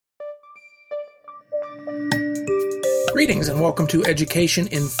Greetings and welcome to Education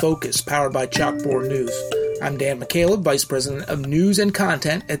in Focus, powered by Chalkboard News. I'm Dan McCaleb, Vice President of News and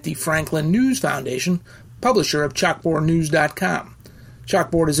Content at the Franklin News Foundation, publisher of chalkboardnews.com.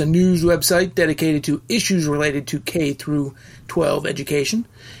 Chalkboard is a news website dedicated to issues related to K through 12 education.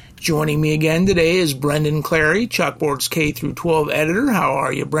 Joining me again today is Brendan Clary, Chalkboard's K through 12 editor. How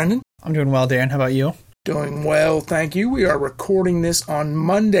are you, Brendan? I'm doing well, Dan. How about you? Doing well, thank you. We are recording this on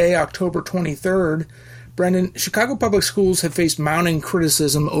Monday, October 23rd. Brendan, Chicago Public Schools have faced mounting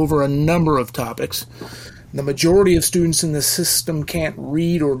criticism over a number of topics. The majority of students in the system can't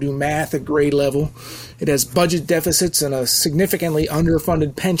read or do math at grade level. It has budget deficits and a significantly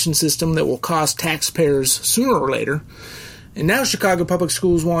underfunded pension system that will cost taxpayers sooner or later. And now Chicago Public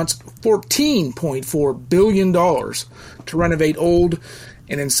Schools wants $14.4 billion to renovate old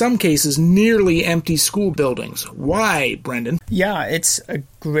and in some cases nearly empty school buildings. Why, Brendan? Yeah, it's a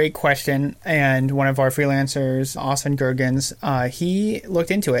great question. And one of our freelancers, Austin Gergens, he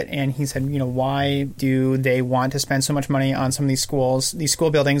looked into it and he said, why do they want to spend so much money on some of these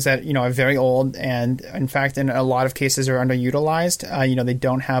school buildings that, are very old and in fact, in a lot of cases are underutilized. They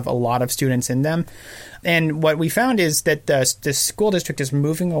don't have a lot of students in them. And what we found is that the school district is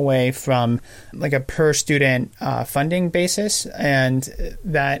moving away from like a per student funding basis, and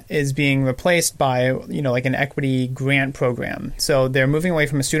that is being replaced by, like an equity grant program. So they're moving away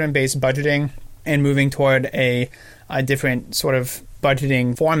from a student-based budgeting and moving toward a different sort of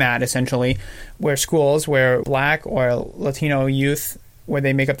budgeting format, essentially, where Black or Latino youth, where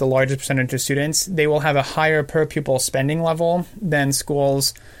they make up the largest percentage of students, they will have a higher per pupil spending level than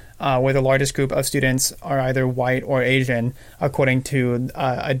schools where the largest group of students are either white or Asian, according to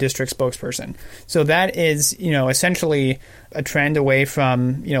a district spokesperson. So that is, essentially a trend away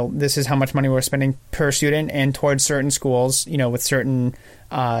from, this is how much money we're spending per student and towards certain schools, with certain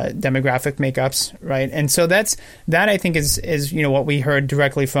demographic makeups, right? And so that I think is what we heard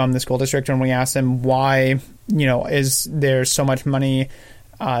directly from the school district when we asked them why, is there so much money.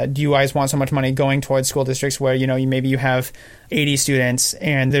 Do you guys want so much money going towards school districts where, maybe you have 80 students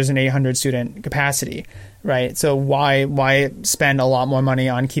and there's an 800 student capacity, right? So why spend a lot more money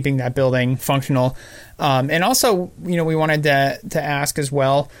on keeping that building functional? And also, we wanted to ask as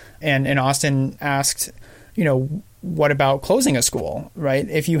well, and Austin asked, what about closing a school, right?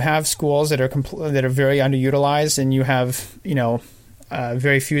 If you have schools that are very underutilized and you have,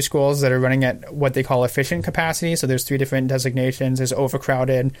 very few schools that are running at what they call efficient capacity. So there's 3 different designations. There's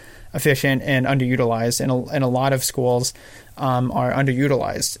overcrowded, efficient, and underutilized. And a lot of schools are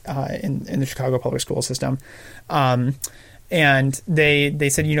underutilized in the Chicago public school system. And they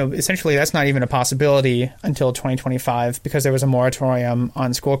said, essentially that's not even a possibility until 2025 because there was a moratorium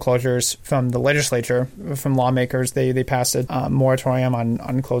on school closures from the legislature, from lawmakers. They passed a moratorium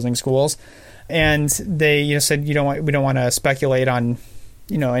on closing schools. And they said we don't want to speculate on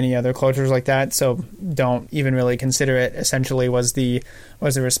any other closures like that, so don't even really consider it. Essentially, was the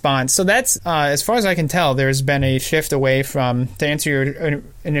response. So that's as far as I can tell, there's been a shift away from, to answer your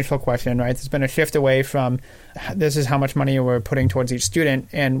initial question, right? There's been a shift away from this is how much money we're putting towards each student,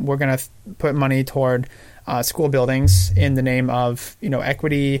 and we're going to put money toward school buildings in the name of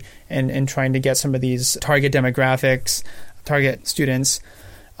equity and trying to get some of these target students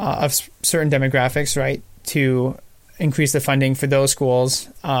of certain demographics, right, to increase the funding for those schools,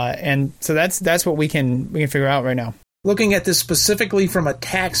 and so that's what we can figure out right now. Looking at this specifically from a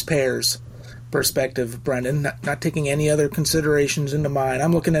taxpayer's perspective, Brendan, not taking any other considerations into mind,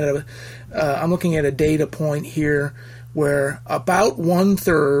 I'm looking at a data point here where about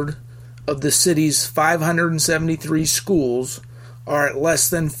 1/3 of the city's 573 schools are at less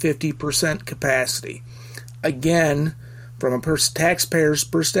than 50% capacity. Again, from a taxpayer's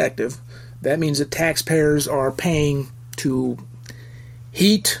perspective, that means that taxpayers are paying to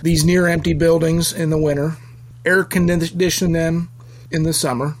heat these near-empty buildings in the winter, air condition them in the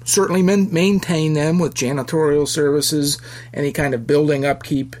summer, certainly maintain them with janitorial services, any kind of building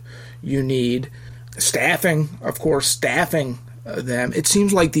upkeep you need, staffing them. It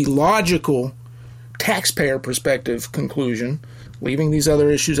seems like the logical taxpayer perspective conclusion, leaving these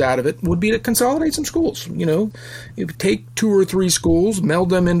other issues out of it, would be to consolidate some schools. You take 2 or 3 schools, meld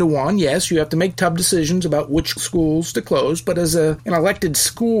them into one. Yes, you have to make tough decisions about which schools to close, but as an elected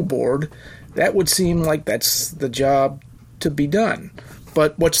school board, that would seem like that's the job to be done.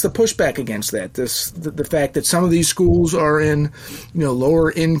 But what's the pushback against that? The fact that some of these schools are in,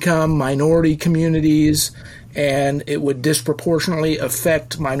 lower income minority communities, and it would disproportionately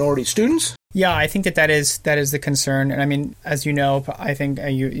affect minority students? Yeah, I think that is the concern. And I mean, as you know, I think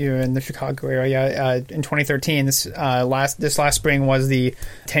you're in the Chicago area. In 2013, this last spring was the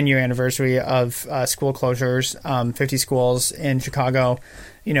 10-year anniversary of school closures. 50 schools in Chicago.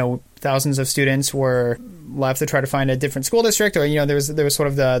 Thousands of students were left to try to find a different school district, or there was sort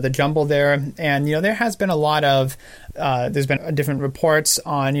of the jumble there. And there has been a lot of there's been different reports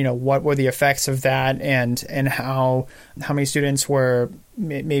on what were the effects of that, and how many students were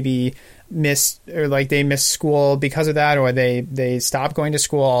maybe missed, or like they missed school because of that, or they stopped going to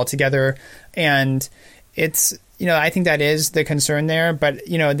school altogether. And it's I think that is the concern there. But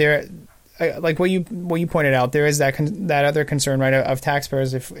there, like what you pointed out, there is that other concern, right, of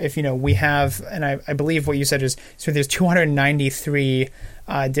taxpayers. If we have, and I believe what you said is, so there's 293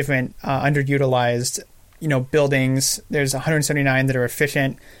 different underutilized buildings. There's 179 that are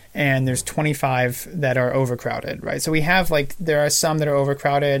efficient, and there's 25 that are overcrowded, right? So we have there are some that are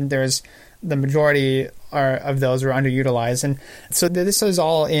overcrowded. There's the majority of those are underutilized. And so this is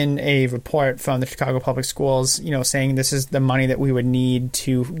all in a report from the Chicago Public Schools, saying this is the money that we would need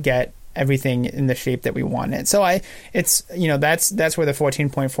to get everything in the shape that we want it. So that's where the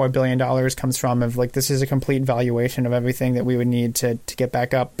 $14.4 billion comes from, of this is a complete valuation of everything that we would need to get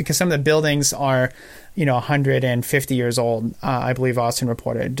back up, because some of the buildings are 150 years old. I believe Austin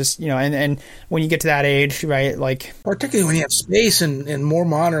reported, just and when you get to that age, right, particularly when you have space in more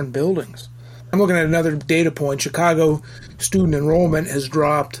modern buildings. I'm looking at another data point. Chicago student enrollment has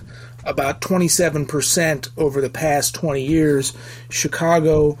dropped about 27% over the past 20 years.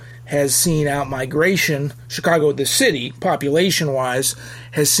 Chicago has seen outmigration. Chicago, the city, population-wise,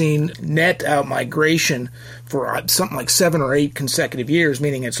 has seen net outmigration for something like 7 or 8 consecutive years,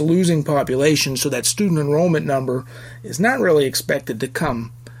 meaning it's losing population, so that student enrollment number is not really expected to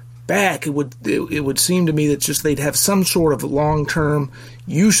come back. It would seem to me that just they'd have some sort of long-term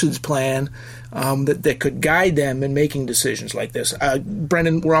usage plan that could guide them in making decisions like this.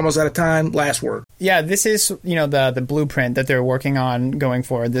 Brendan, we're almost out of time. Last word. Yeah, this is the blueprint that they're working on going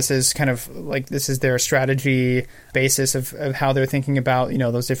forward. This is kind of this is their strategy basis of how they're thinking about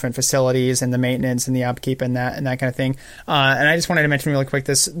those different facilities and the maintenance and the upkeep and that kind of thing. And I just wanted to mention really quick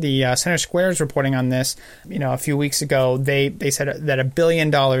the Center Square is reporting on this. A few weeks ago, they said that $1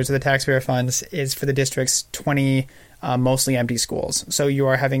 billion of the taxpayer funds is for the district's 20 mostly empty schools. So you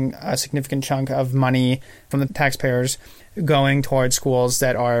are having a significant chunk of money from the taxpayers going towards schools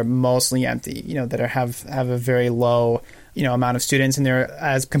that are mostly empty, that have a very low, amount of students in there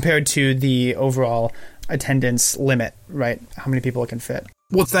as compared to the overall attendance limit, right? How many people it can fit.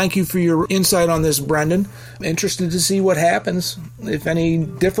 Well, thank you for your insight on this, Brendan. I'm interested to see what happens, if any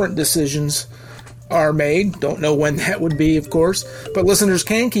different decisions are made. Don't know when that would be, of course, but listeners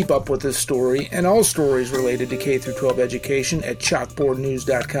can keep up with this story and all stories related to K-12 education at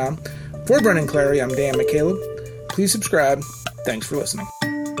chalkboardnews.com. For Brendan Clary, I'm Dan McCaleb. Please subscribe. Thanks for listening.